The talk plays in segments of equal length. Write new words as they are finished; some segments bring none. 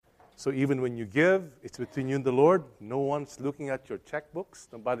So even when you give, it's between you and the Lord. No one's looking at your checkbooks.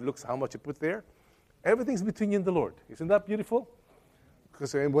 Nobody looks how much you put there. Everything's between you and the Lord. Isn't that beautiful?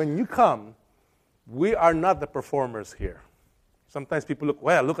 Because when you come, we are not the performers here. Sometimes people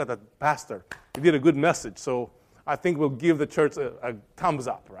look at that pastor. He did a good message, so I think we'll give the church a thumbs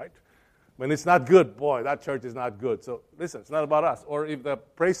up, right? When it's not good, boy, that church is not good. So listen, it's not about us. Or if the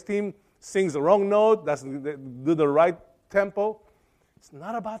praise team sings the wrong note, doesn't do the right tempo, it's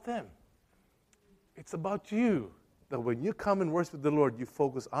not about them. It's about you. That when you come and worship the Lord, you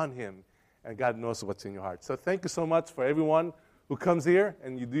focus on Him, and God knows what's in your heart. So thank you so much for everyone who comes here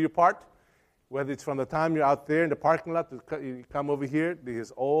and you do your part. Whether it's from the time you're out there in the parking lot, you come over here, this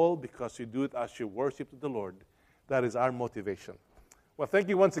is all because you do it as you worship the Lord. That is our motivation. Well, thank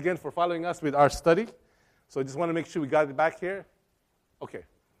you once again for following us with our study. So I just want to make sure we got it back here. Okay.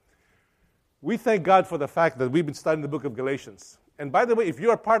 We thank God for the fact that we've been studying the book of Galatians. And by the way, if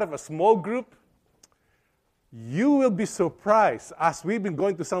you are part of a small group, you will be surprised as we've been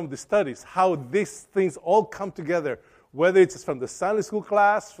going through some of the studies how these things all come together. Whether it's from the Sunday school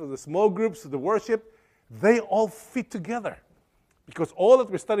class, from the small groups, to the worship, they all fit together. Because all that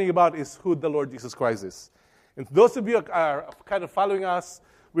we're studying about is who the Lord Jesus Christ is. And those of you who are kind of following us,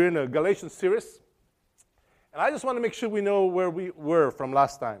 we're in a Galatians series. And I just want to make sure we know where we were from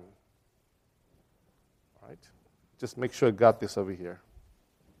last time. All right? Just make sure I got this over here.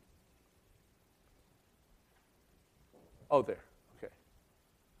 Oh, there. Okay.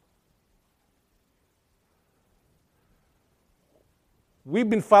 We've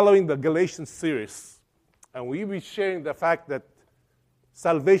been following the Galatians series, and we've been sharing the fact that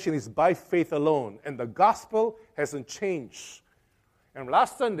salvation is by faith alone, and the gospel hasn't changed. And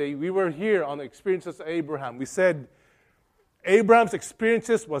last Sunday, we were here on the experiences of Abraham. We said Abraham's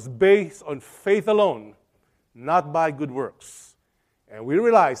experiences was based on faith alone, not by good works. And we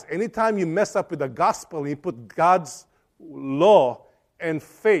realized anytime you mess up with the gospel and you put God's law and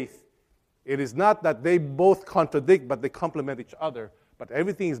faith, it is not that they both contradict, but they complement each other. But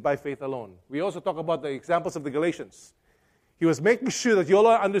everything is by faith alone. We also talk about the examples of the Galatians. He was making sure that you all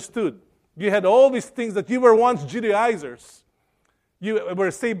understood. You had all these things that you were once Judaizers. You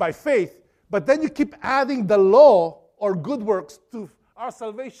were saved by faith, but then you keep adding the law or good works to our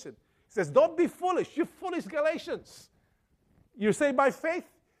salvation. He says, don't be foolish. You foolish Galatians. You're saved by faith,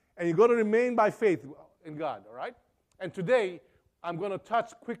 and you're going to remain by faith in God, all right? And today, I'm going to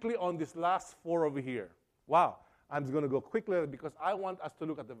touch quickly on this last 4 over here. Wow. I'm going to go quickly because I want us to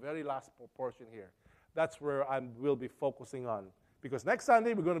look at the very last portion here. That's where I will be focusing on. Because next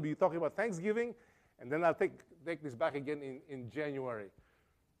Sunday, we're going to be talking about Thanksgiving, and then I'll take this back again in January.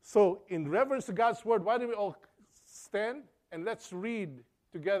 So in reverence to God's Word, why don't we all stand, and let's read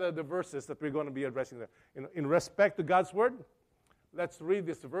together the verses that we're going to be addressing there. In respect to God's Word, let's read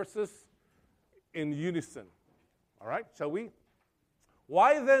these verses in unison. All right, shall we?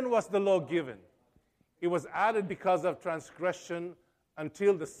 Why then was the law given? It was added because of transgression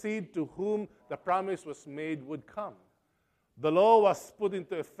until the seed to whom the promise was made would come. The law was put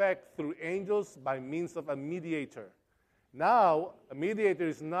into effect through angels by means of a mediator. Now, a mediator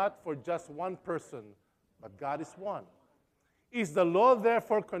is not for just one person, but God is one. Is the law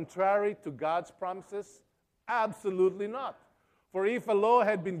therefore contrary to God's promises? Absolutely not. For if a law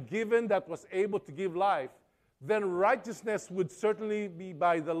had been given that was able to give life, then righteousness would certainly be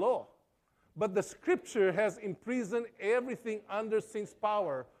by the law. But the Scripture has imprisoned everything under sin's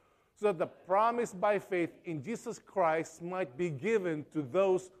power, so that the promise by faith in Jesus Christ might be given to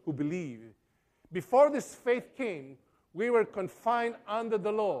those who believe. Before this faith came, we were confined under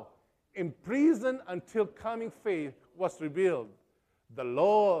the law, imprisoned until coming faith was revealed. The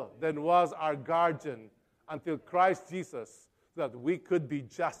law then was our guardian until Christ Jesus, so that we could be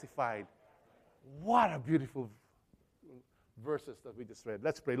justified. What a beautiful verses that we just read.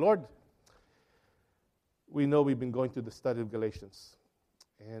 Let's pray. Lord, we know we've been going through the study of Galatians.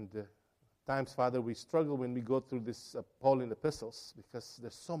 And times, Father, we struggle when we go through this Pauline epistles because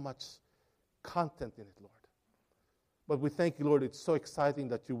there's so much content in it, Lord. But we thank you, Lord, it's so exciting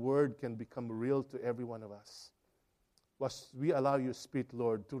that your word can become real to every one of us. Once we allow your Spirit,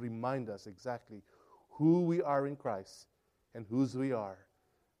 Lord, to remind us exactly who we are in Christ and whose we are,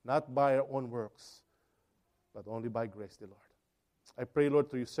 not by our own works, but only by grace, dear Lord. I pray, Lord,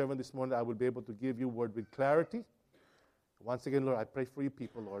 through your servant this morning, I will be able to give your word with clarity. Once again, Lord, I pray for your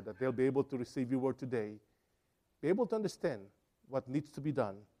people, Lord, that they'll be able to receive your word today, be able to understand what needs to be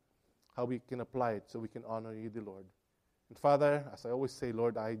done, how we can apply it so we can honor you, dear Lord. And Father, as I always say,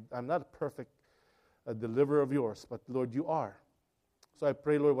 Lord, I'm not a perfect deliverer of yours, but Lord, you are. So I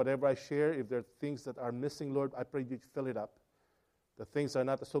pray, Lord, whatever I share, if there are things that are missing, Lord, I pray you fill it up. the things are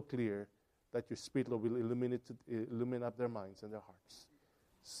not so clear, that your Spirit, Lord, will illumine up their minds and their hearts.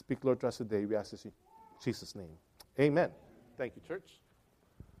 Speak, Lord, to us today. We ask this in Jesus' name. Amen. Thank you, church.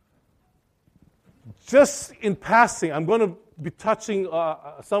 Just in passing, I'm going to be touching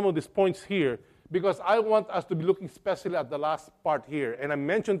some of these points here because I want us to be looking especially at the last part here. And I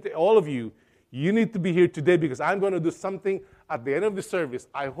mentioned to all of you, you need to be here today because I'm going to do something at the end of the service.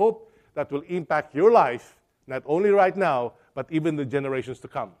 I hope that will impact your life, not only right now, but even the generations to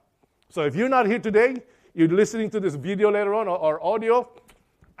come. So if you're not here today, you're listening to this video later on or audio,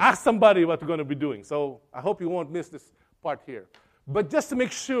 ask somebody what we're going to be doing. So I hope you won't miss this part here. But just to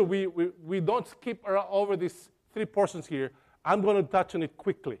make sure we don't skip over these three portions here, I'm going to touch on it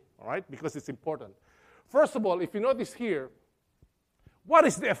quickly, all right, because it's important. First of all, if you notice here, what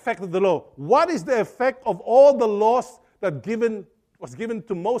is the effect of the law? What is the effect of all the laws that was given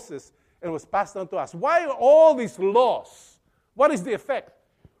to Moses and was passed on to us? Why are all these laws? What is the effect?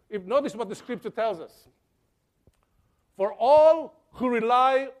 Notice what the scripture tells us. For all who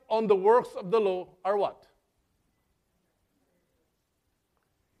rely on the works of the law are what?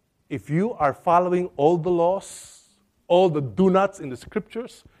 If you are following all the laws, all the do nots in the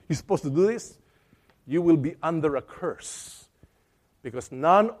scriptures, you're supposed to do this, you will be under a curse. Because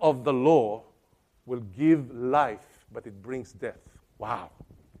none of the law will give life, but it brings death. Wow.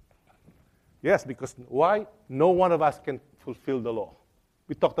 Yes, because why? No one of us can fulfill the law.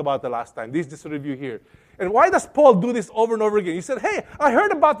 We talked about the last time. This is just a review here. And why does Paul do this over and over again? He said, hey, I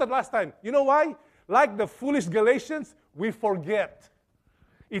heard about that last time. You know why? Like the foolish Galatians, we forget.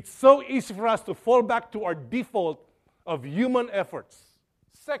 It's so easy for us to fall back to our default of human efforts.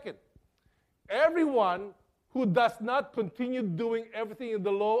 Second, everyone who does not continue doing everything in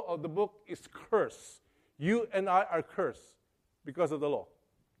the law of the book is cursed. You and I are cursed because of the law.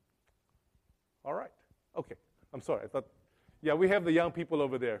 All right. Okay. I'm sorry. I thought, yeah, we have the young people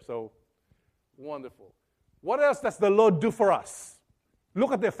over there, so wonderful. What else does the law do for us?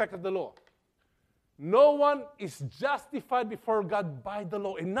 Look at the effect of the law. No one is justified before God by the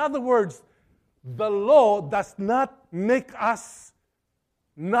law. In other words, the law does not make us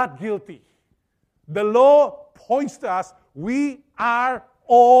not guilty. The law points to us, we are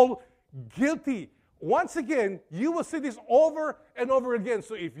all guilty. Once again, you will see this over and over again.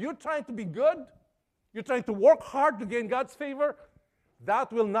 So if you're trying to be good, you're trying to work hard to gain God's favor,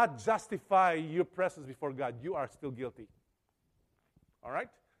 that will not justify your presence before God. You are still guilty. All right?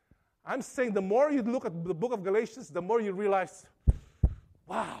 I'm saying the more you look at the book of Galatians, the more you realize,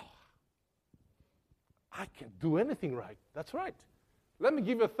 wow, I can't do anything right. That's right. Let me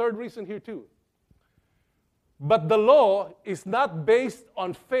give you a third reason here too. But the law is not based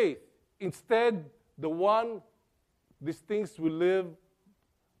on faith. Instead, these things will live.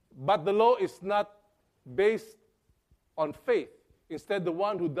 But the law is not based on faith. Instead, the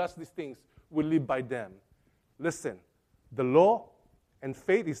one who does these things will live by them. Listen, the law and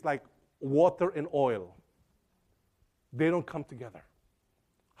faith is like water and oil. They don't come together.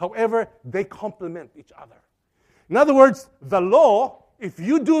 However, they complement each other. In other words, the law, if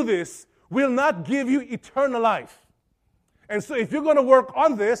you do this, will not give you eternal life. And so if you're going to work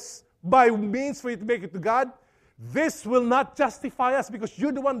on this by means for you to make it to God, this will not justify us because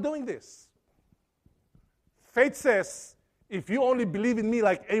you're the one doing this. Faith says, if you only believe in me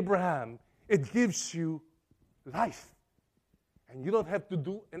like Abraham, it gives you life. And you don't have to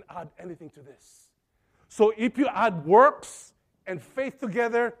do and add anything to this. So if you add works and faith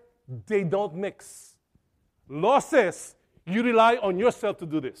together, they don't mix. Law says you rely on yourself to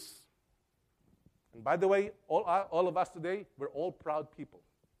do this. And by the way, all of us today, we're all proud people.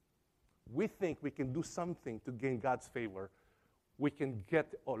 We think we can do something to gain God's favor. We can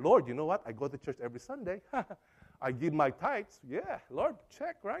get, oh, Lord, you know what? I go to church every Sunday. I give my tithes. Yeah, Lord,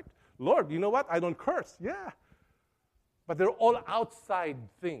 check, right? Lord, you know what? I don't curse. Yeah. But they're all outside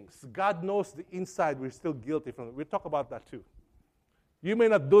things. God knows the inside. We're still guilty from it. We'll talk about that too. You may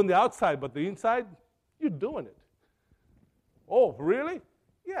not do on the outside, but the inside, you're doing it. Oh, really?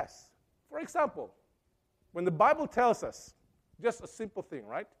 Yes. For example, when the Bible tells us, just a simple thing,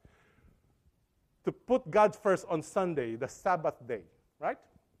 right? To put God first on Sunday, the Sabbath day, right?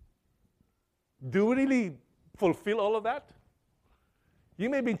 Do we really fulfill all of that? You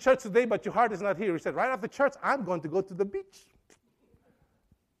may be in church today, but your heart is not here. You said, right after church, I'm going to go to the beach.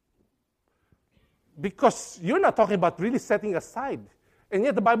 Because you're not talking about really setting aside. And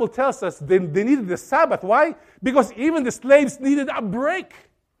yet the Bible tells us they needed the Sabbath. Why? Because even the slaves needed a break.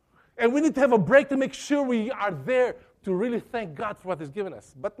 And we need to have a break to make sure we are there to really thank God for what He's given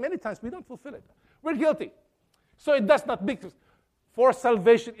us. But many times we don't fulfill it. We're guilty. So it does not mix. For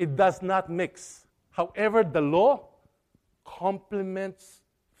salvation, it does not mix. However, the law complements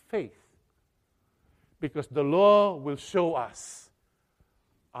faith. Because the law will show us,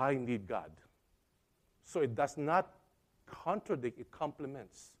 I need God. So it does not contradict, it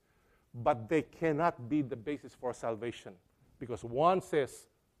complements. But they cannot be the basis for salvation. Because one says,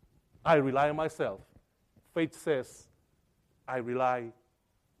 I rely on myself. Faith says, I rely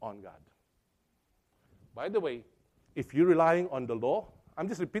on God. By the way, if you're relying on the law, I'm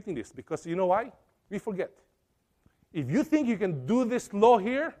just repeating this because you know why? We forget. If you think you can do this law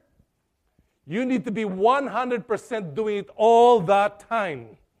here, you need to be 100% doing it all the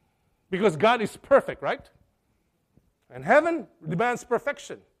time. Because God is perfect, right? And heaven demands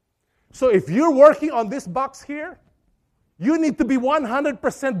perfection. So if you're working on this box here, you need to be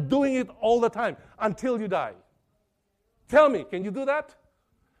 100% doing it all the time until you die. Tell me, can you do that?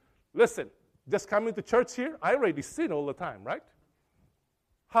 Listen, just coming to church here, I already sin all the time, right?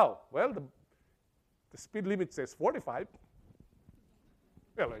 How? Well, the speed limit says 45.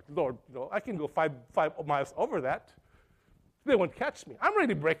 Well, like, Lord, I can go 5 miles over that. They won't catch me. I'm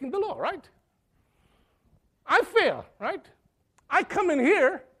already breaking the law, right? I fail, right? I come in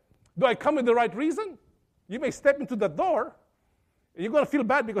here. Do I come with the right reason? You may step into the door, and you're going to feel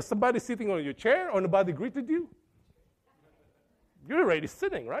bad because somebody's sitting on your chair or nobody greeted you. You're already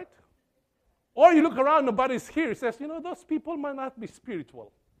sinning, right? Or you look around, nobody's here. He says, those people might not be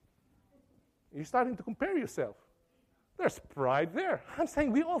spiritual. You're starting to compare yourself. There's pride there. I'm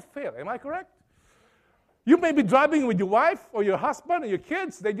saying we all fail. Am I correct? You may be driving with your wife or your husband or your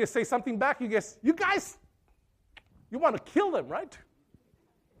kids. They just say something back. You guys, you want to kill them, right?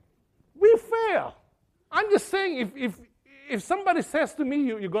 We fail. I'm just saying if somebody says to me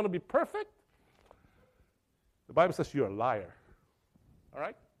you're going to be perfect, the Bible says you're a liar. All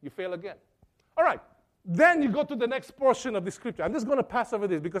right? You fail again. All right. Then you go to the next portion of the scripture. I'm just going to pass over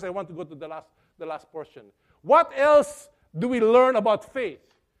this because I want to go to the last portion. What else do we learn about faith?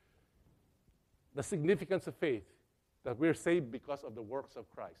 The significance of faith, that we're saved because of the works of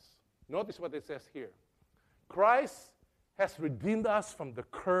Christ. Notice what it says here. Christ has redeemed us from the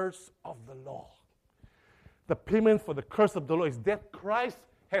curse of the law. The payment for the curse of the law is death. Christ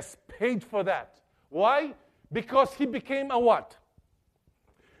has paid for that. Why? Because he became a what?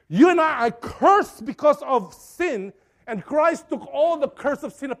 You and I are cursed because of sin, and Christ took all the curse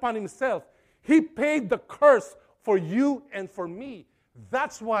of sin upon himself. He paid the curse for you and for me.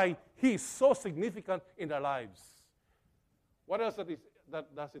 That's why he is so significant in our lives. What else does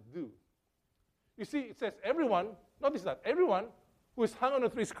it do? You see, it says everyone, notice that, everyone who is hung on a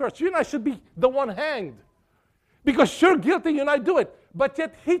tree is cursed. You and I should be the one hanged. Because you're guilty, you and I do it. But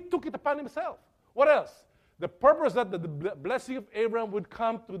yet he took it upon himself. What else? The purpose that the blessing of Abraham would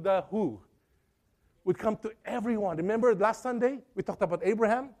come to the who? Would come to everyone. Remember last Sunday we talked about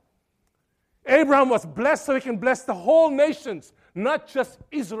Abraham? Abraham was blessed so he can bless the whole nations, not just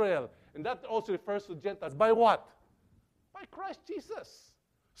Israel. And that also refers to Gentiles. By what? By Christ Jesus.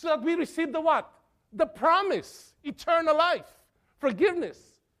 So that we receive the what? The promise, eternal life, forgiveness.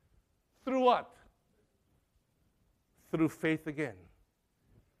 Through what? Through faith again.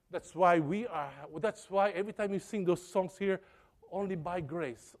 That's why every time you sing those songs here, only by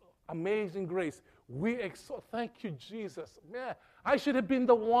grace, amazing grace, we exalt. Thank you, Jesus. Man, I should have been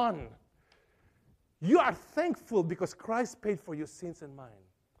the one. You are thankful because Christ paid for your sins and mine.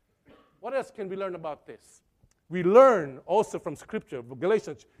 What else can we learn about this? We learn also from Scripture,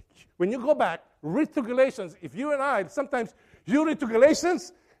 Galatians. When you go back, read through Galatians. If you and I, sometimes you read through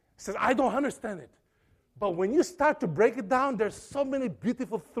Galatians, it says, I don't understand it. But when you start to break it down, there's so many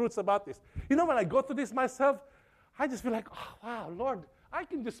beautiful truths about this. When I go through this myself, I just feel like, oh, wow, Lord, I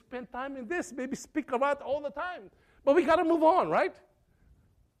can just spend time in this, maybe speak about it all the time. But we got to move on, right?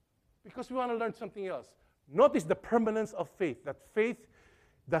 Because we want to learn something else. Notice the permanence of faith, that faith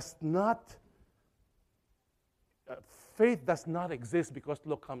does not exist because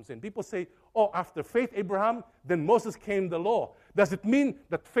law comes in. People say, oh, after faith, Abraham, then Moses came the law. Does it mean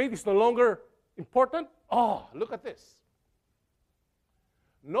that faith is no longer important? Oh, look at this.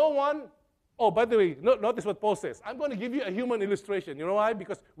 By the way, notice what Paul says. I'm going to give you a human illustration. You know why?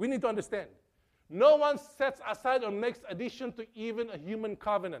 Because we need to understand. No one sets aside or makes addition to even a human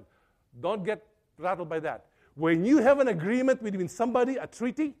covenant. Don't get rattled by that. When you have an agreement between somebody, a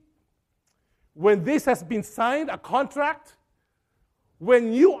treaty, when this has been signed, a contract,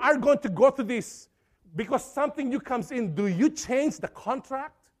 when you are going to go to this, because something new comes in, do you change the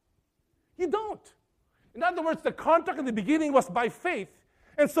contract? You don't. In other words, the contract in the beginning was by faith.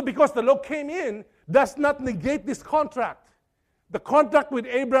 And so because the law came in, does not negate this contract. The contract with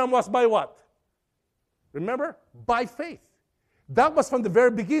Abraham was by what? Remember? By faith. That was from the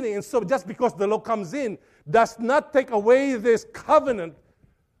very beginning. And so just because the law comes in does not take away this covenant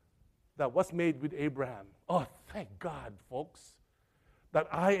that was made with Abraham. Oh, thank God, folks, that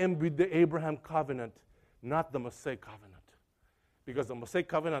I am with the Abraham covenant, not the Mosaic covenant. Because the Mosaic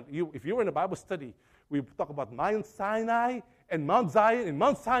covenant, if you were in a Bible study, we talk about Mount Sinai and Mount Zion. In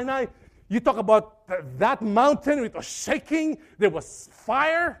Mount Sinai, you talk about that mountain, it was shaking. There was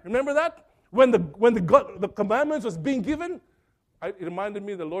fire. Remember that? When the commandments was being given, it reminded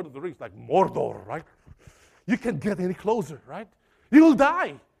me of the Lord of the Rings, like Mordor, right? You can't get any closer, right? You will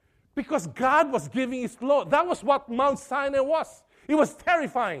die. Because God was giving His law. That was what Mount Sinai was. It was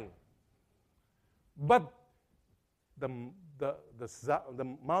terrifying. But the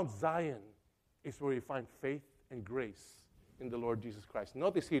Mount Zion is where you find faith and grace in the Lord Jesus Christ.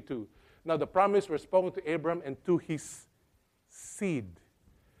 Notice here too. Now the promise was spoken to Abram and to his seed.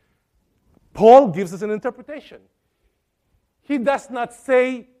 Paul gives us an interpretation. He does not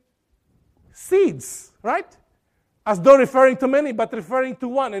say seeds, right? As though referring to many, but referring to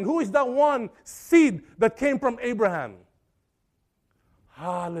one. And who is that one seed that came from Abraham?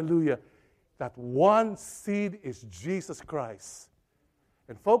 Hallelujah. That one seed is Jesus Christ.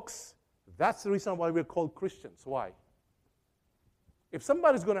 And folks, that's the reason why we're called Christians. Why? If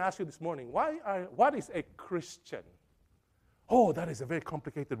somebody's going to ask you this morning, what is a Christian? Oh, that is a very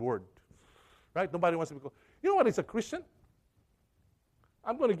complicated word. Right? Nobody wants to be called. You know what is a Christian?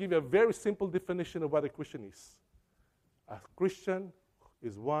 I'm going to give you a very simple definition of what a Christian is. A Christian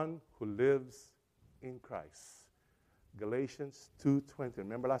is one who lives in Christ. Galatians 2:20.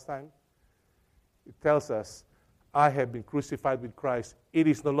 Remember last time? It tells us, I have been crucified with Christ. It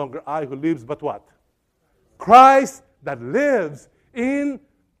is no longer I who lives, but what? Christ that lives in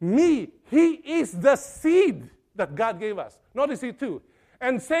me. He is the seed that God gave us. Notice it too.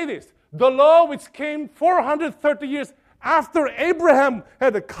 And say this, the law which came 430 years after Abraham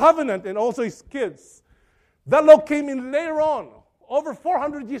had a covenant and also his kids, that law came in later on, over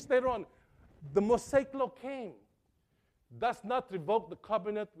 400 years later on. The Mosaic law came. Does not revoke the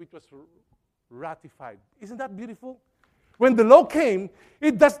covenant which was ratified. Isn't that beautiful? When the law came,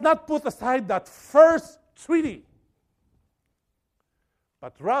 it does not put aside that first treaty.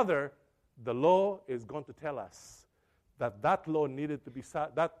 But rather, the law is going to tell us that law needed to be,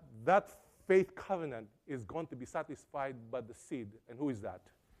 that faith covenant is going to be satisfied by the seed. And who is that?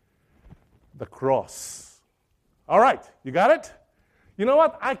 The cross. All right, you got it? You know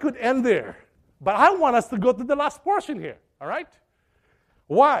what? I could end there. But I want us to go to the last portion here. All right?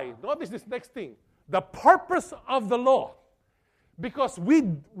 Why? Notice this next thing. The purpose of the law. Because what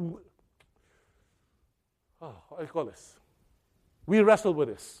do you call this? We wrestle with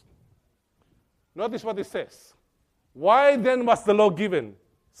this. Notice what it says. Why then was the law given?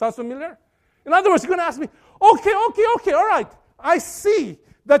 Sounds familiar? In other words, you're going to ask me, okay, all right. I see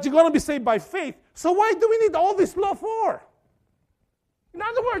that you're going to be saved by faith. So why do we need all this law for? In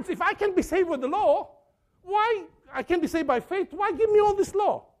other words, if I can be saved with the law, why I can be saved by faith, why give me all this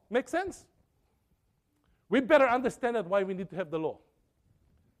law? Make sense? We better understand that why we need to have the law.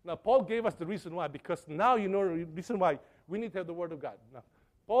 Now, Paul gave us the reason why, because now you know the reason why we need to have the Word of God. Now,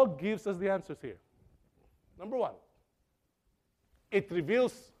 Paul gives us the answers here. Number one, it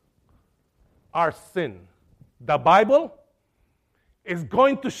reveals our sin. The Bible is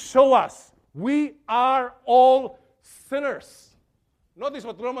going to show us we are all sinners. Notice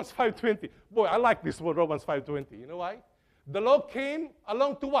what Romans 5:20. Boy, I like this word, Romans 5:20. You know why? The law came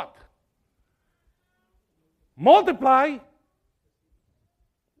along to what? Multiply.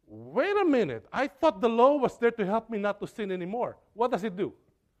 Wait a minute. I thought the law was there to help me not to sin anymore. What does it do?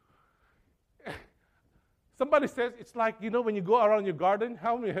 Somebody says it's like, when you go around your garden,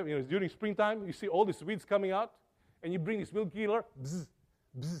 how many have, during springtime, you see all these weeds coming out, and you bring this weed killer, bzz,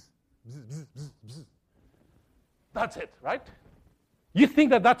 bzz, bzz, bzz, bzz, bzz. That's it, right? You think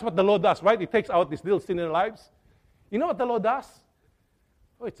that that's what the law does, right? It takes out this little sin in our lives. You know what the law does?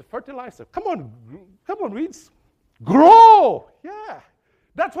 Oh, it's a fertilizer. Come on, weeds. Grow! Yeah.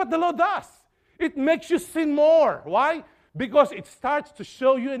 That's what the law does. It makes you sin more. Why? Because it starts to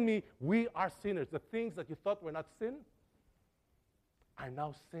show you and me, we are sinners. The things that you thought were not sin are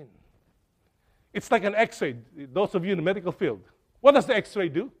now sin. It's like an x-ray. Those of you in the medical field. What does the x-ray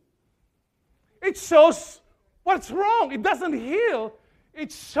do? It shows what's wrong. It doesn't heal.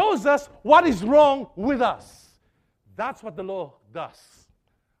 It shows us what is wrong with us. That's what the law does.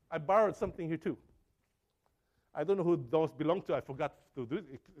 I borrowed something here too. I don't know who those belong to. I forgot to do it.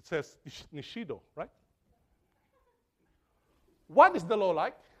 It says Nishido, right? What is the law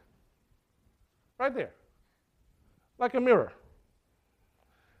like? Right there. Like a mirror.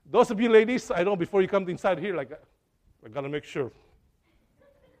 Those of you ladies, I know before you come inside here, I got to make sure.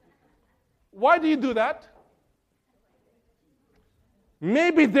 Why do you do that?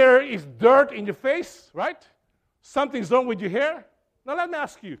 Maybe there is dirt in your face, right? Something's wrong with your hair. Now let me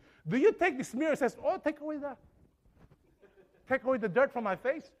ask you, do you take this mirror and say, oh, take away the dirt from my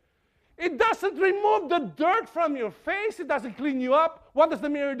face? It doesn't remove the dirt from your face. It doesn't clean you up. What does the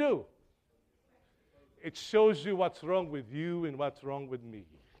mirror do? It shows you what's wrong with you and what's wrong with me.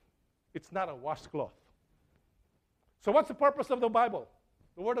 It's not a washcloth. So what's the purpose of the Bible,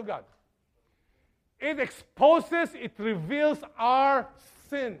 the Word of God? It exposes, it reveals our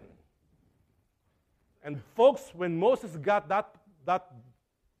sin. And folks, when Moses got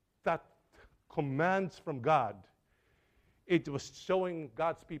that commands from God, it was showing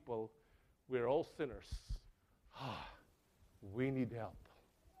God's people we're all sinners. We need help.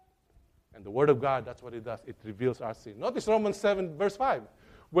 And the Word of God, that's what it does. It reveals our sin. Notice Romans 7, verse 5.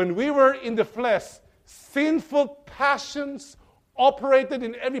 When we were in the flesh, sinful passions operated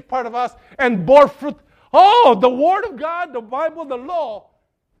in every part of us and bore fruit. Oh, the Word of God, the Bible, the law,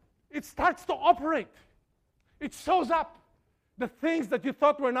 it starts to operate. It shows up. The things that you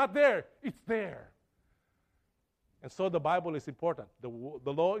thought were not there, it's there. And so the Bible is important.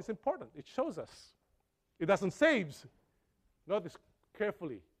 The law is important. It shows us. It doesn't save. Notice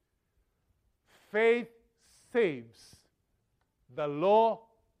carefully. Faith saves. The law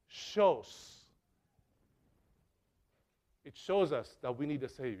shows. It shows us that we need a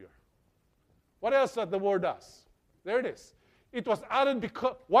Savior. What else that the Word does? There it is. It was added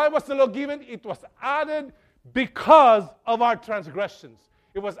because, why was the law given? It was added because of our transgressions.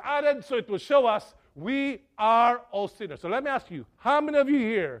 It was added so it will show us we are all sinners. So let me ask you, how many of you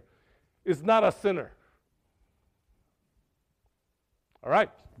here is not a sinner? All right,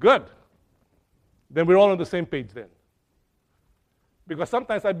 good. Then we're all on the same page then. Because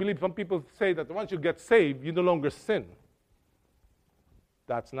sometimes I believe some people say that once you get saved, you no longer sin.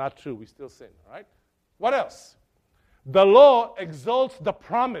 That's not true. We still sin, all right? What else? The law exalts the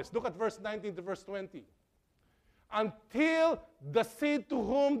promise. Look at verse 19 to verse 20. Until the seed to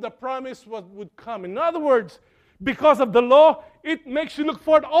whom the promise would come. In other words, because of the law, it makes you look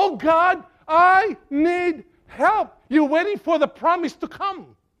forward. Oh, God, I need help. You're waiting for the promise to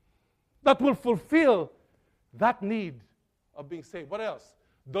come that will fulfill that need of being saved. What else?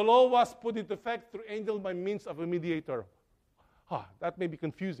 The law was put into effect through angels by means of a mediator. That may be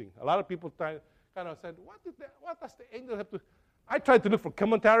confusing. A lot of people kind of said, what does the angel have to... I tried to look for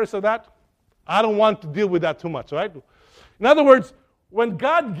commentaries of that. I don't want to deal with that too much, right? In other words, when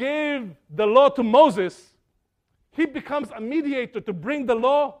God gave the law to Moses, he becomes a mediator to bring the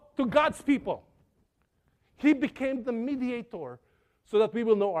law to God's people. He became the mediator so that we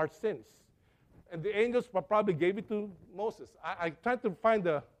will know our sins. And the angels probably gave it to Moses. I tried to find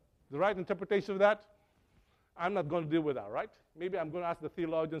the right interpretation of that. I'm not going to deal with that, right? Maybe I'm going to ask the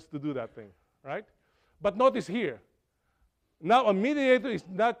theologians to do that thing, right? But notice here, now a mediator is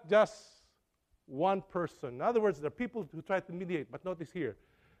not just one person. In other words, there are people who try to mediate, but notice here,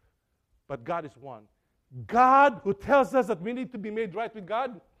 but God is one. God, who tells us that we need to be made right with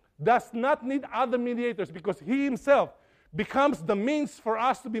God, does not need other mediators because he himself becomes the means for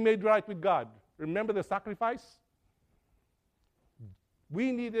us to be made right with God. Remember the sacrifice?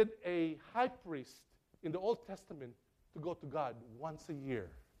 We needed a high priest in the Old Testament to go to God once a year.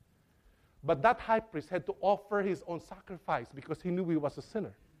 But that high priest had to offer his own sacrifice because he knew he was a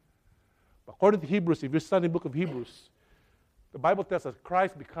sinner. According to Hebrews, if you study the book of Hebrews, the Bible tells us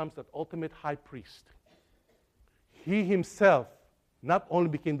Christ becomes that ultimate high priest. He himself not only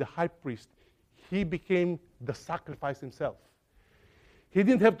became the high priest, he became the sacrifice himself. He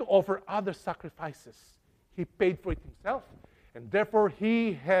didn't have to offer other sacrifices. He paid for it himself, and therefore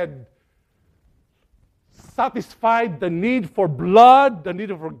he had satisfied the need for blood, the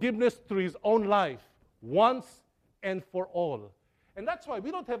need of forgiveness through his own life, once and for all. And that's why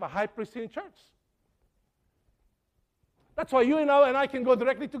we don't have a high priest in church. That's why you and I can go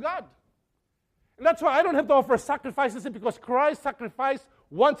directly to God. And that's why I don't have to offer sacrifices, because Christ's sacrifice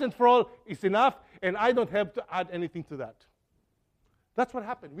once and for all is enough, and I don't have to add anything to that. That's what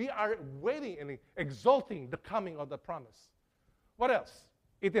happened. We are waiting and exalting the coming of the promise. What else?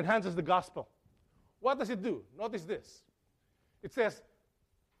 It enhances the gospel. What does it do? Notice this. It says,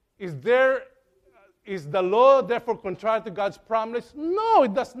 is the law therefore contrary to God's promise? No,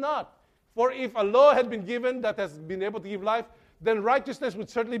 it does not. For if a law had been given that has been able to give life, then righteousness would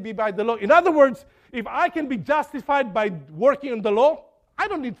certainly be by the law. In other words, if I can be justified by working on the law, I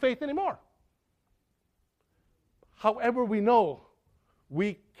don't need faith anymore. However, we know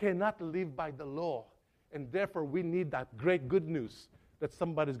we cannot live by the law, and therefore we need that great good news that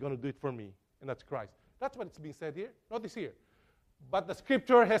somebody's going to do it for me, and that's Christ. That's what it's being said here. Notice here. But the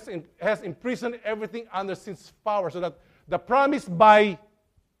Scripture has imprisoned everything under sin's power, so that the promise by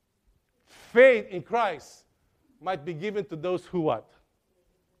faith in Christ might be given to those who what?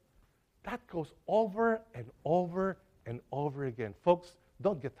 That goes over and over and over again. Folks,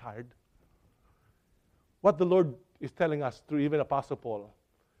 don't get tired. What the Lord is telling us through even Apostle Paul,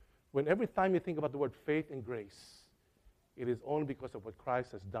 when every time you think about the word faith and grace, it is only because of what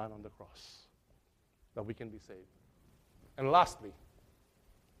Christ has done on the cross that we can be saved. And lastly,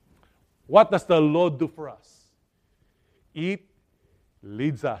 what does the Lord do for us? It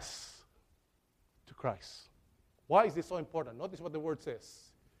leads us to Christ. Why is this so important? Notice what the word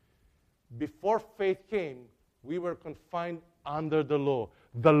says. Before faith came, we were confined under the law.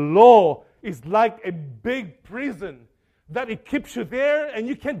 The law is like a big prison that it keeps you there, and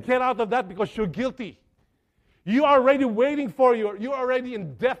you can't get out of that because you're guilty. You are already waiting for you. You're already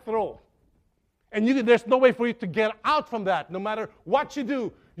in death row. And there's no way for you to get out from that. No matter what you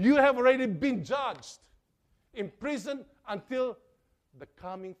do, you have already been judged, imprisoned until the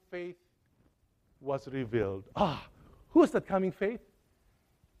coming faith was revealed. Who is that coming faith?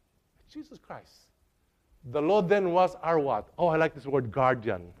 Jesus Christ. The law then was our what? I like this word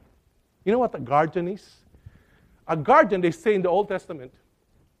guardian. You know what a guardian is? A guardian, they say in the Old Testament,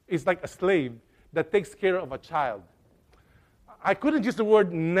 is like a slave that takes care of a child. I couldn't use the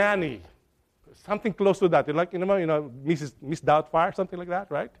word nanny. Something close to that. Like, Miss Doubtfire, something like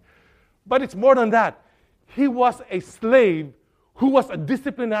that, right? But it's more than that. He was a slave who was a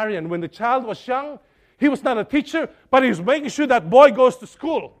disciplinarian. When the child was young, he was not a teacher, but he was making sure that boy goes to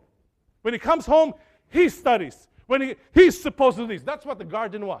school. When he comes home, he studies. When he's supposed to do this. That's what the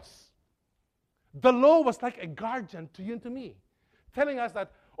guardian was. The law was like a guardian to you and to me, telling us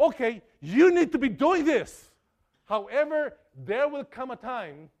that, okay, you need to be doing this. However, there will come a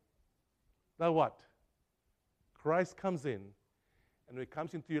time that what? Christ comes in, and when he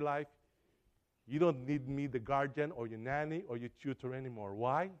comes into your life, you don't need me, the guardian, or your nanny, or your tutor anymore.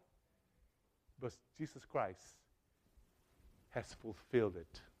 Why? Because Jesus Christ has fulfilled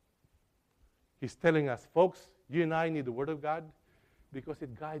it. He's telling us, folks, you and I need the Word of God because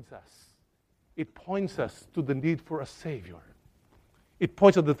it guides us. It points us to the need for a Savior. It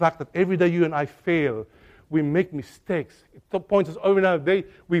points to the fact that every day you and I fail. We make mistakes. It points us every day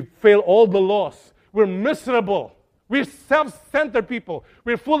we fail all the laws. We're miserable. We're self-centered people.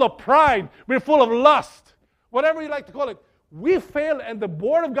 We're full of pride. We're full of lust. Whatever you like to call it. We fail, and the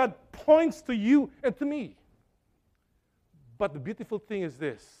Word of God points to you and to me. But the beautiful thing is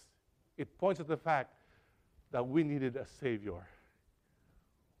this. It points to the fact that we needed a Savior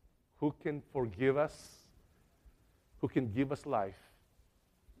who can forgive us, who can give us life,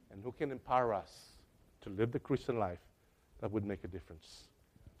 and who can empower us to live the Christian life that would make a difference.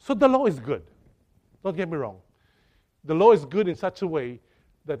 So the law is good. Don't get me wrong. The law is good in such a way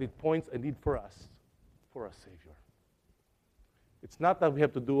that it points a need for us, for a Savior. It's not that we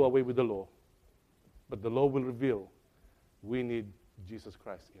have to do away with the law, but the law will reveal we need Jesus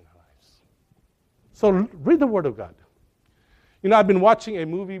Christ in our lives. So read the Word of God. I've been watching a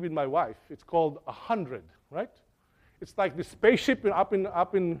movie with my wife. It's called 100, right? It's like the spaceship up in I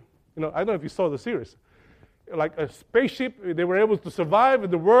don't know if you saw the series. Like a spaceship, they were able to survive,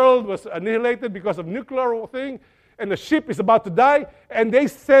 and the world was annihilated because of nuclear thing, and the ship is about to die, and they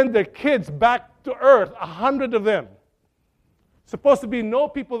send their kids back to Earth, 100 of them. Supposed to be no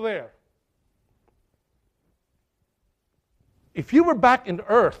people there. If you were back in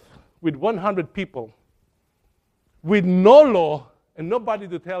Earth with 100 people, with no law and nobody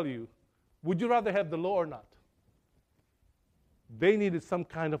to tell you, would you rather have the law or not? They needed some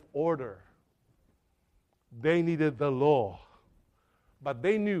kind of order. They needed the law. But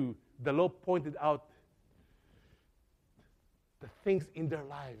they knew the law pointed out the things in their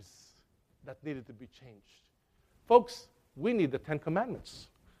lives that needed to be changed. Folks, we need the 10 Commandments.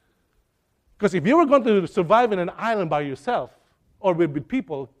 Because if you were going to survive in an island by yourself or with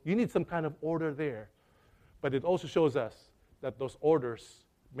people, you need some kind of order there. But it also shows us that those orders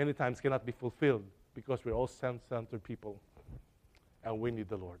many times cannot be fulfilled because we're all self-centered people and we need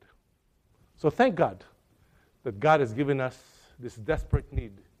the Lord. So thank God that God has given us this desperate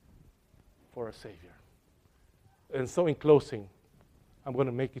need for a Savior. And so in closing, I'm going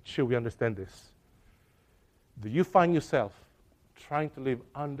to make it sure we understand this. Do you find yourself trying to live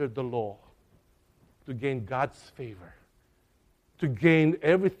under the law to gain God's favor, to gain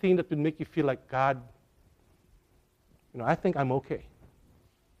everything that would make you feel like God, I think I'm okay?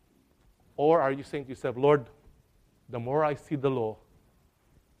 Or are you saying to yourself, Lord, the more I see the law,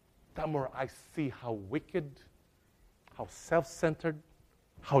 the more I see how wicked, how self-centered,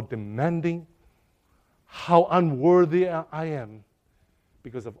 how demanding, how unworthy I am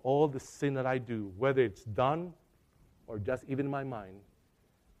because of all the sin that I do, whether it's done or just even in my mind.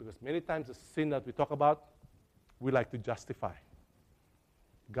 Because many times the sin that we talk about, we like to justify.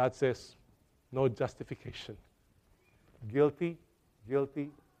 God says, no justification. Guilty,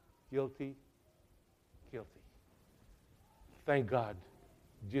 guilty, guilty, guilty. Thank God.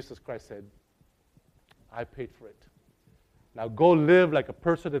 Jesus Christ said, I paid for it. Now go live like a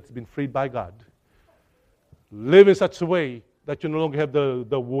person that's been freed by God. Live in such a way that you no longer have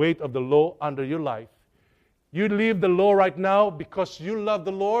the weight of the law under your life. You leave the law right now because you love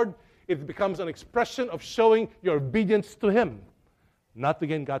the Lord. It becomes an expression of showing your obedience to Him, not to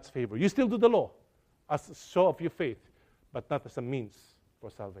gain God's favor. You still do the law as a show of your faith, but not as a means for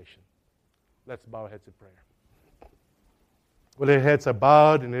salvation. Let's bow our heads in prayer. Well, their heads are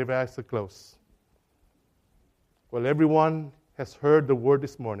bowed and their eyes are closed. Well, everyone has heard the word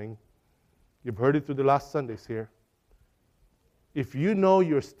this morning. You've heard it through the last Sundays here. If you know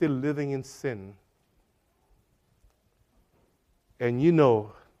you're still living in sin, and you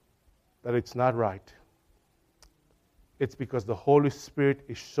know that it's not right, it's because the Holy Spirit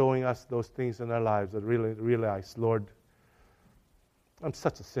is showing us those things in our lives that really realize, Lord, I'm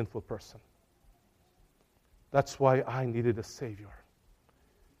such a sinful person. That's why I needed a Savior.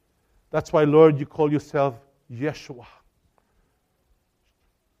 That's why, Lord, you call yourself Yeshua,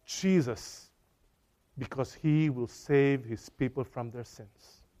 Jesus, because He will save His people from their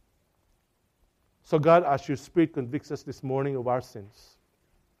sins. So God, as your Spirit convicts us this morning of our sins,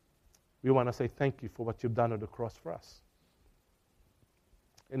 we want to say thank you for what you've done on the cross for us.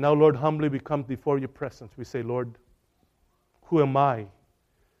 And now, Lord, humbly we come before your presence. We say, Lord, who am I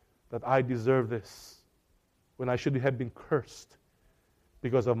that I deserve this when I should have been cursed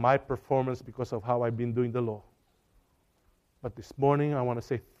because of my performance, because of how I've been doing the law? But this morning I want to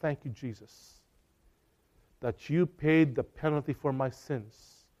say thank you, Jesus, that you paid the penalty for my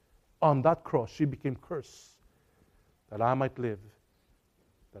sins. On that cross, you became cursed that I might live.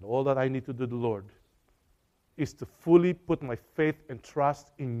 That all that I need to do, the Lord, is to fully put my faith and trust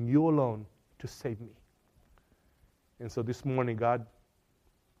in you alone to save me. And so this morning, God,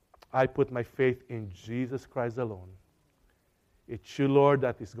 I put my faith in Jesus Christ alone. It's you, Lord,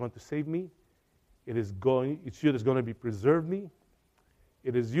 that is going to save me. It's you that's going to preserve me.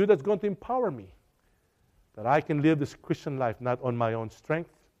 It is you that's going to empower me, that I can live this Christian life not on my own strength,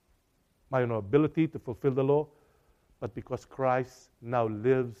 my own ability to fulfill the law, but because Christ now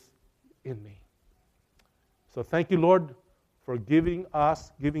lives in me. So thank you, Lord, for giving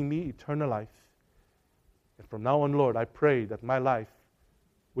me eternal life. And from now on, Lord, I pray that my life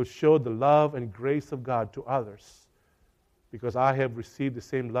will show the love and grace of God to others, because I have received the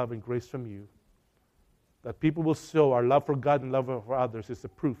same love and grace from you. That people will show our love for God and love for others is the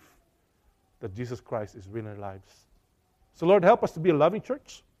proof that Jesus Christ is real in our lives. So, Lord, help us to be a loving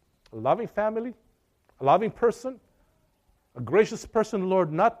church, a loving family, a loving person, a gracious person,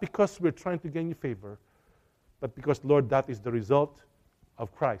 Lord, not because we're trying to gain your favor, but because, Lord, that is the result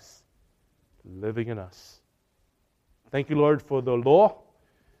of Christ living in us. Thank you, Lord, for the law,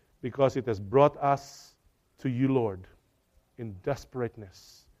 because it has brought us to you, Lord, in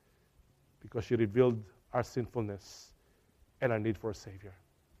desperateness, because you revealed our sinfulness and our need for a Savior.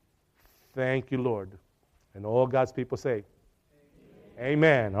 Thank you, Lord. And all God's people say,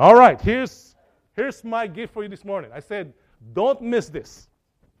 Amen. All right, here's my gift for you this morning. I said, don't miss this.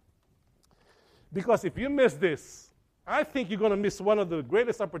 Because if you miss this, I think you're going to miss one of the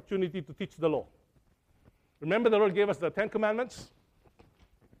greatest opportunities to teach the law. Remember the Lord gave us the 10 Commandments?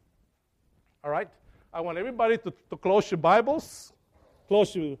 All right? I want everybody to close your Bibles,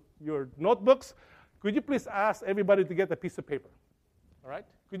 close your notebooks. Could you please ask everybody to get a piece of paper? All right?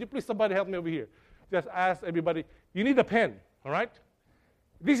 Could you please, somebody help me over here? Just ask everybody, you need a pen, all right?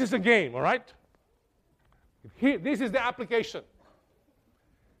 This is a game, all right? Here, this is the application.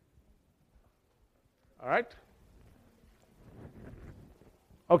 All right?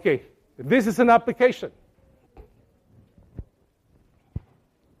 Okay, this is an application.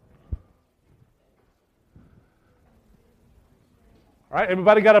 All right,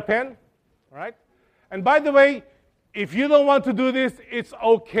 everybody got a pen? All right? And by the way, if you don't want to do this, it's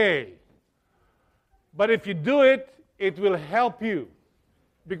okay. But if you do it, it will help you.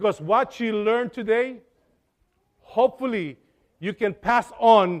 Because what you learn today, hopefully you can pass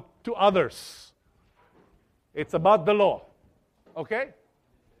on to others. It's about the law. Okay?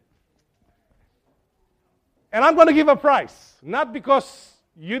 And I'm going to give a prize. Not because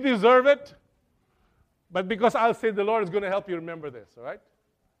you deserve it, but because I'll say the Lord is going to help you remember this. All right?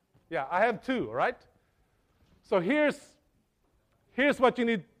 Yeah, I have two. All right? So here's what you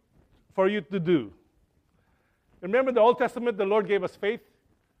need for you to do. Remember the Old Testament, the Lord gave us faith.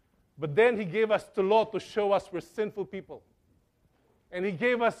 But then he gave us the law to show us we're sinful people. And he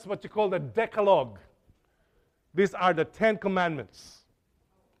gave us what you call the Decalogue. These are the 10 Commandments.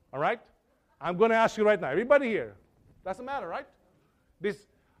 All right? I'm going to ask you right now. Everybody here. Doesn't matter, right?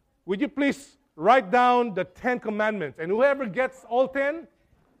 Would you please write down the 10 Commandments? And whoever gets all 10,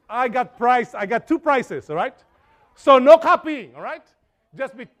 I got 2 prizes, all right? So no copying, all right?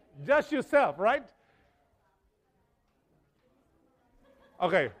 Just yourself, right?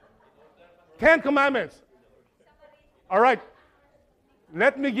 Okay. 10 Commandments. All right.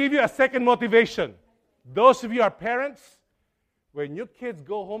 Let me give you a second motivation. Those of you are parents, when your kids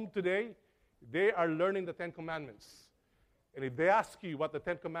go home today, they are learning the 10 Commandments. And if they ask you what the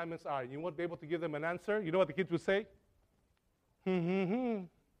 10 Commandments are, and you won't be able to give them an answer, you know what the kids will say? Shame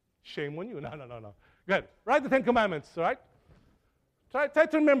on you. No. Good. Write the 10 Commandments, all right? Try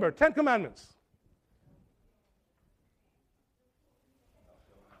to remember, 10 Commandments.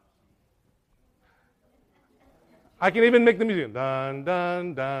 I can even make the music. Dun,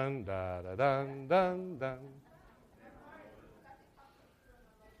 dun, dun, da, da, dun, dun,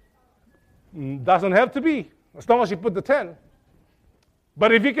 dun. Doesn't have to be, as long as you put the 10.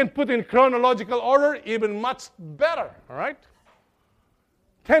 But if you can put in chronological order, even much better, all right?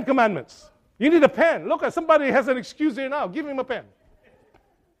 10 Commandments. You need a pen. Look, somebody has an excuse here now. Give him a pen.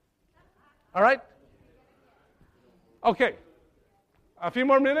 All right? Okay. A few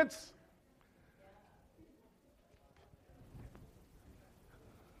more minutes.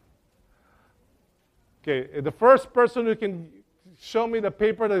 Okay, the first person who can show me the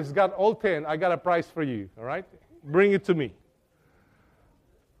paper that has got all 10, I got a prize for you, all right? Bring it to me.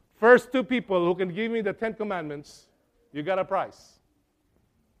 First 2 people who can give me the 10 Commandments, you got a prize.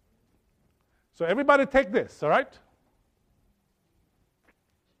 So everybody take this, all right?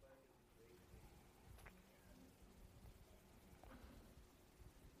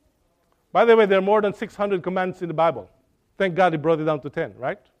 By the way, there are more than 600 commands in the Bible. Thank God he brought it down to 10,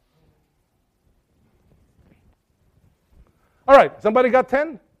 right? All right, somebody got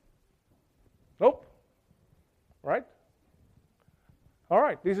 10? Nope. Right? All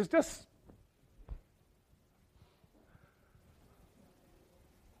right, this is just...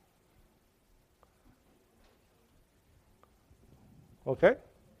 Okay.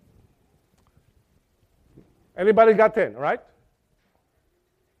 Anybody got 10, right?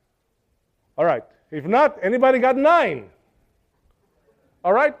 All right. If not, anybody got 9?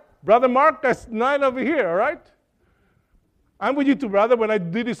 All right. Brother Mark, that's 9 over here, all right? I'm with you too, brother. When I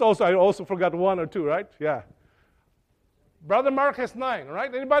did this also, I also forgot 1 or 2, right? Yeah. Brother Mark has 9, all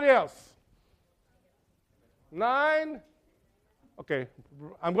right? Anybody else? 9? Okay.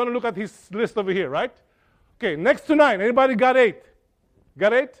 I'm going to look at his list over here, right? Okay, next to 9. Anybody got 8?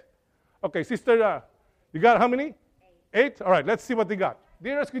 Got 8? Okay, sister, you got how many? 8? All right, let's see what they got.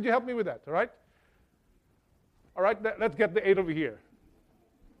 Dearest, could you help me with that, all right? All right, let's get the 8 over here.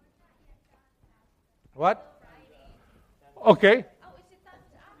 What? Okay.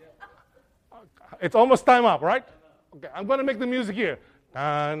 It's almost time up, right? Okay, I'm going to make the music here.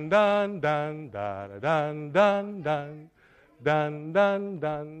 Dun dun dun da dun dun dun dun dun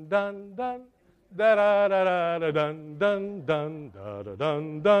dun dun dun da da da da dun dun dun da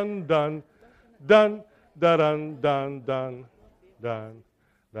dun dun dun dun da dun dun dun dun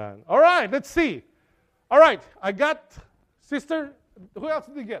dun. All right, let's see. All right, I got sister. Who else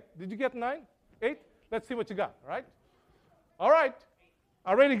did you get? Did you get 9, 8? Let's see what you got. All right. All right.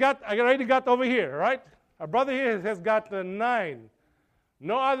 I already got over here. All right. Our brother here has got 9.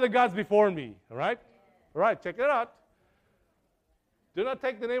 No other gods before me. All right. All right. Check it out. Do not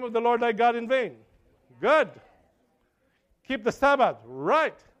take the name of the Lord thy God in vain. Good. Keep the Sabbath.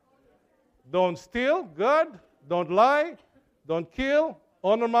 Right. Don't steal. Good. Don't lie. Don't kill.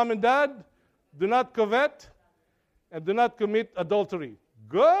 Honor mom and dad. Do not covet. And do not commit adultery.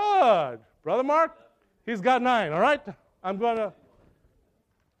 Good. Brother Mark, he's got 9. All right. I'm going to...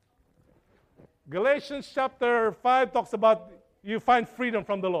 Galatians chapter 5 talks about you find freedom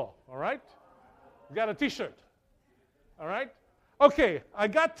from the law. All right. You got a T-shirt. All right. Okay, I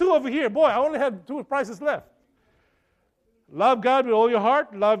got 2 over here. Boy, I only have 2 prizes left. Love God with all your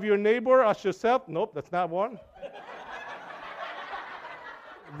heart. Love your neighbor as yourself. Nope, that's not one.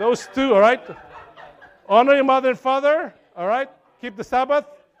 Those 2, all right? Honor your mother and father, all right? Keep the Sabbath.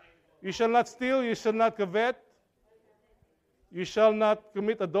 You shall not steal. You shall not covet. You shall not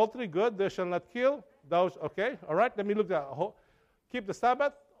commit adultery. Good. Thou shalt not kill. Those, okay, all right? Let me look at that. Keep the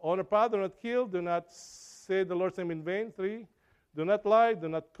Sabbath. Honor father. Do not kill. Do not say the Lord's name in vain. 3. Do not lie. Do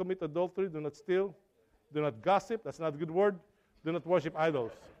not commit adultery. Do not steal. Do not gossip. That's not a good word. Do not worship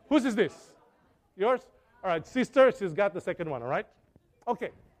idols. Whose is this? Yours? All right, sister, she's got the second one, all right?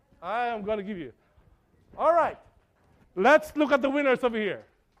 Okay. I am going to give you. All right. Let's look at the winners over here.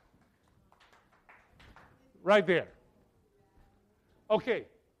 Right there. Okay.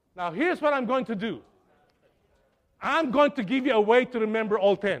 Now, here's what I'm going to do. I'm going to give you a way to remember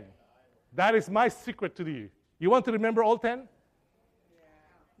all 10. That is my secret to you. You want to remember all 10?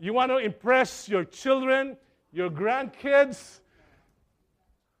 You want to impress your children, your grandkids.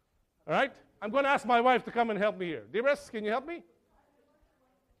 All right? I'm going to ask my wife to come and help me here. Debras, can you help me?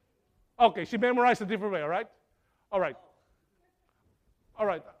 Okay, she memorized a different way, all right? All right. All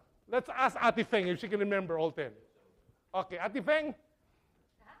right. Let's ask Ati Feng if she can remember all 10. Okay, Ati Feng?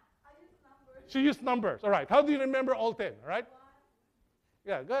 She used numbers. All right. How do you remember all 10? All right?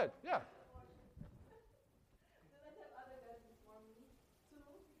 Yeah, good. Yeah.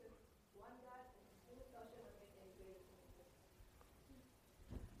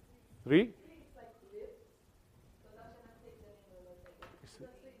 3?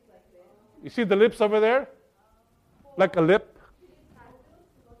 You see the lips over there? Like a lip?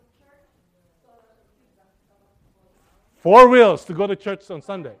 4 wheels to go to church on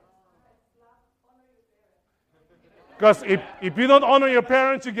Sunday. Because if you don't honor your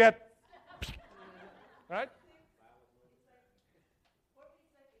parents, you get, right?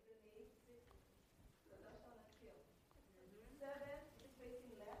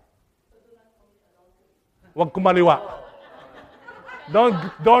 Wag kumaliwa.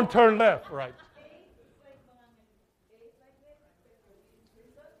 Don't turn left, right?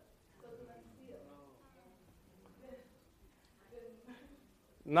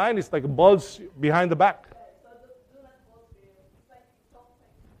 9 is like a bulge behind the back.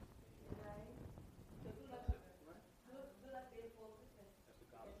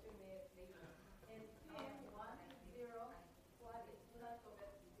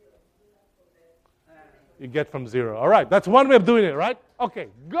 You get from 0. All right, that's one way of doing it, right? Okay,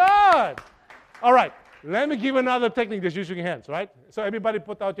 good. All right, let me give another technique that's using hands, right? So everybody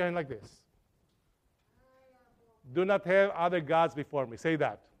put out your hand like this. Do not have other gods before me. Say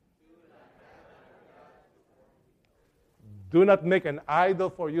that. Do not make an idol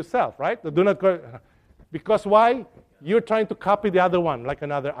for yourself, right? Do not go, because why? You're trying to copy the other one like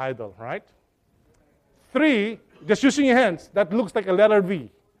another idol, right? 3, just using your hands. That looks like a letter V,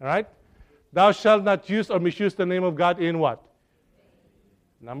 right? Thou shalt not use or misuse the name of God in what?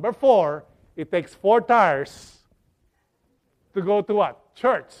 Number 4, it takes 4 tires to go to what?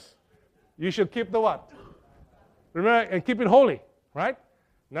 Church. You should keep the what? Remember, and keep it holy, right?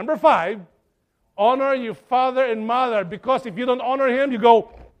 Number 5, honor your father and mother, because if you don't honor him, you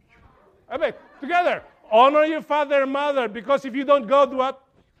go, together. Honor your father and mother, because if you don't go, do what?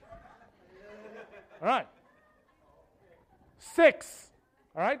 All right. 6,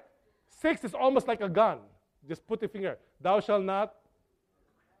 all right? 6 is almost like a gun. Just put the finger. Thou shalt not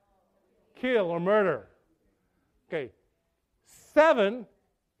kill or murder. Okay. 7,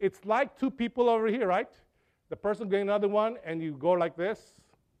 it's like 2 people over here, right? The person going another one, and you go like this,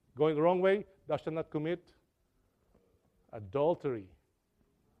 going the wrong way. Thou shalt not commit adultery.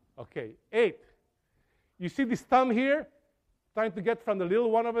 Okay. 8. You see this thumb here, trying to get from the little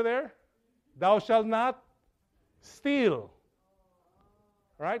one over there? Thou shalt not steal.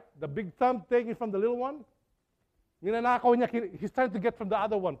 Right? The big thumb taking from the little one. Ninanakaw niya, he's trying to get from the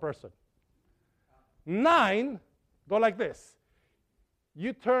other one person. 9, go like this.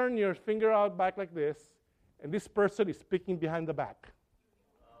 You turn your finger out back like this, and this person is speaking behind the back.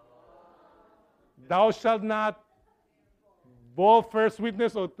 Thou shalt not both first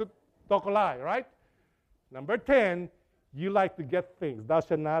witness or talk a lie, right? Number 10, you like to get things. Thou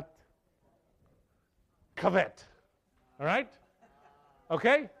shalt not covet. All right?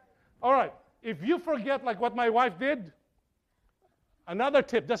 Okay? All right. If you forget like what my wife did, another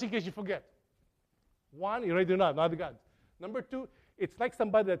tip, just in case you forget. 1, you already do not the God. Number 2, it's like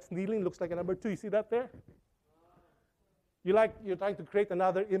somebody that's kneeling, looks like a number 2. You see that there? You're trying to create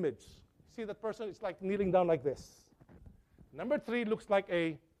another image. See that person? It's like kneeling down like this. Number 3 looks like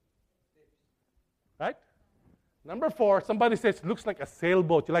a, right? Number 4, somebody says, looks like a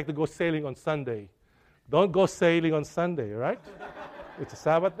sailboat. You like to go sailing on Sunday. Don't go sailing on Sunday, right? It's a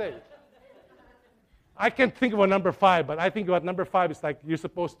Sabbath day. I can't think about number 5, but I think about number 5 is like you're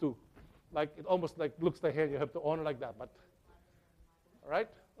supposed to, like it almost like looks like hand. You have to honor like that. But, all right?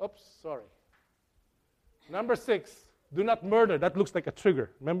 Oops, sorry. Number 6, do not murder. That looks like a trigger.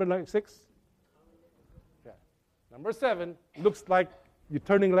 Remember like 6? Yeah. Number 7 looks like you're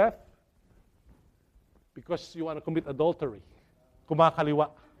turning left because you want to commit adultery. Kumakaliwa.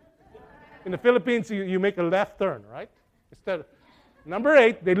 In the Philippines, you make a left turn, right? Instead. Number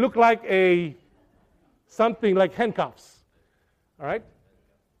 8, they look like something like handcuffs. All right?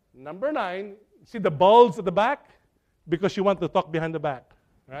 Number 9, see the bulbs at the back? Because you want to talk behind the back,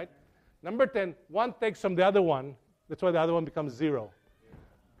 right? Number 10, one takes from the other one. That's why the other one becomes 0.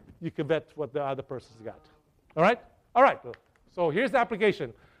 You can bet what the other person's got. All right? All right. So here's the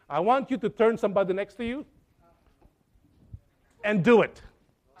application. I want you to turn somebody next to you and do it.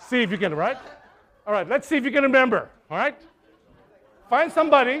 See if you can, right? All right, let's see if you can remember, all right? Find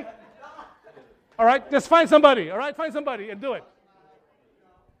somebody. All right, just find somebody, all right? Find somebody and do it.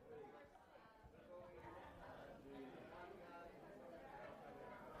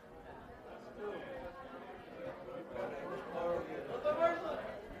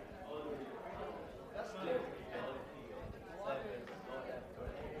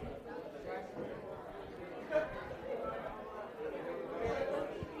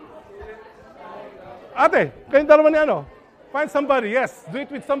 Ate, kayong dalawa ni ano? Find somebody, yes. Do it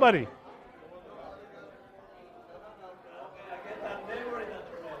with somebody.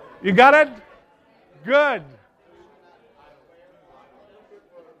 You got it? Good.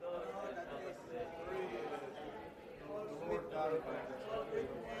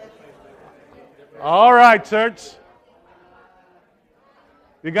 All right, church.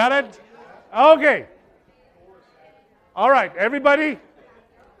 You got it? Okay. All right, everybody.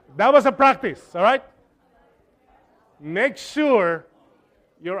 That was a practice, all right? Make sure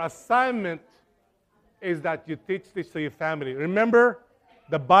your assignment is that you teach this to your family. Remember,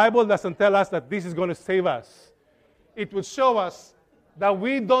 the Bible doesn't tell us that this is going to save us. It would show us that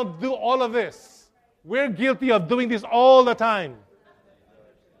we don't do all of this. We're guilty of doing this all the time.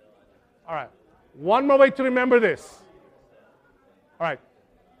 All right. One more way to remember this. All right.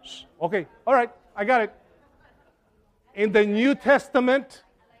 Okay. All right. I got it. In the New Testament,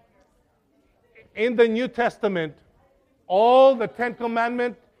 all the 10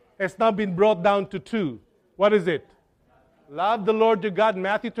 Commandments has now been brought down to 2. What is it? Love the Lord your God,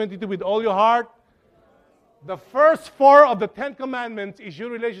 Matthew 22, with all your heart. The first 4 of the 10 Commandments is your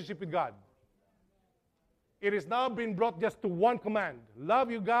relationship with God. It has now been brought just to one command.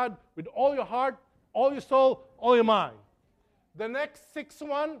 Love your God with all your heart, all your soul, all your mind. The next 6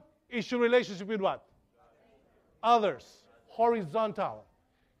 one is your relationship with what? Others. Horizontal.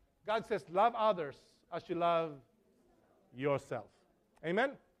 God says, love others as you love yourself.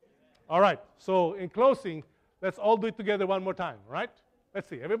 Amen? All right. So in closing, let's all do it together one more time, right? Let's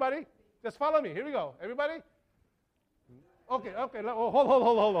see. Everybody? Just follow me. Here we go. Everybody? Okay. Hold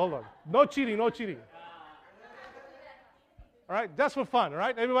on. No cheating. All right? Just for fun, all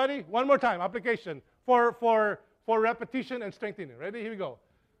right? Everybody? One more time. Application for repetition and strengthening. Ready? Here we go.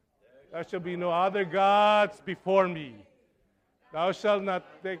 There shall be no other gods before me. Thou shalt not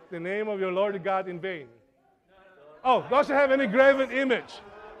take the name of your Lord God in vain. Oh, thou shalt have any graven image.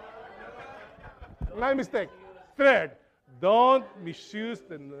 My mistake. Third, don't misuse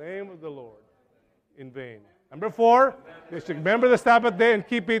the name of the Lord in vain. Number 4, you should remember the Sabbath day and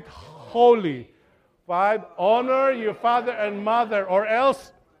keep it holy. 5, honor your father and mother, or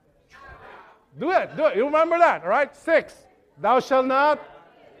else do it. You remember that, all right? 6, thou shalt not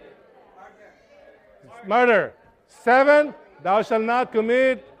murder. 7, thou shalt not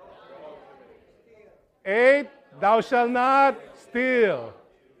commit. 8, thou shalt not steal.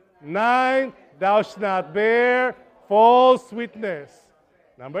 9, thou shalt not bear false witness.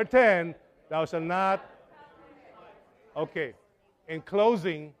 Number 10, thou shalt not. Okay. In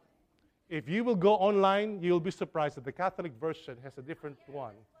closing, if you will go online, you'll be surprised that the Catholic version has a different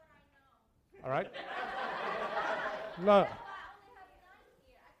one. All right? No.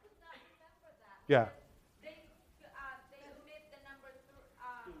 Yeah.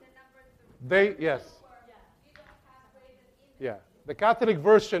 Yes. Yeah. The Catholic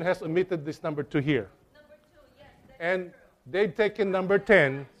version has omitted this number 2 here. And they've taken number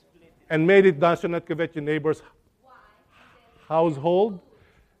 10 and made it thou shalt not covet your neighbor's household.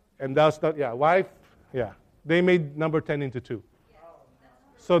 And thou shalt not, wife. Yeah. They made number 10 into 2.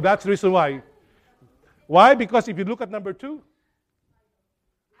 So that's the reason why. Why? Because if you look at number 2,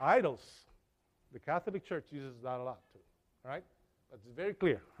 idols. The Catholic Church uses that a lot too. All right? That's very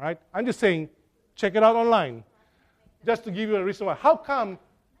clear. All right? I'm just saying, check it out online. Just to give you a reason why. How come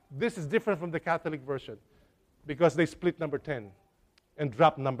this is different from the Catholic version? Because they split number 10 and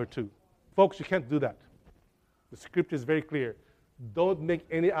dropped number 2. Folks, you can't do that. The scripture is very clear. Don't make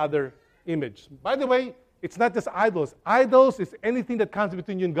any other image. By the way, it's not just idols. Idols is anything that comes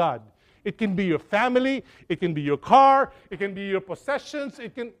between you and God. It can be your family. It can be your car. It can be your possessions.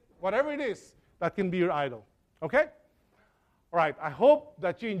 It can, whatever it is, that can be your idol. Okay? All right. I hope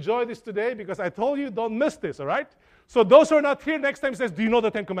that you enjoy this today because I told you don't miss this, all right? So those who are not here next time says, do you know the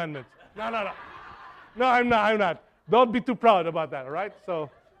 10 Commandments? No. No, I'm not. Don't be too proud about that, all right? So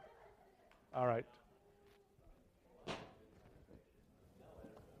All right.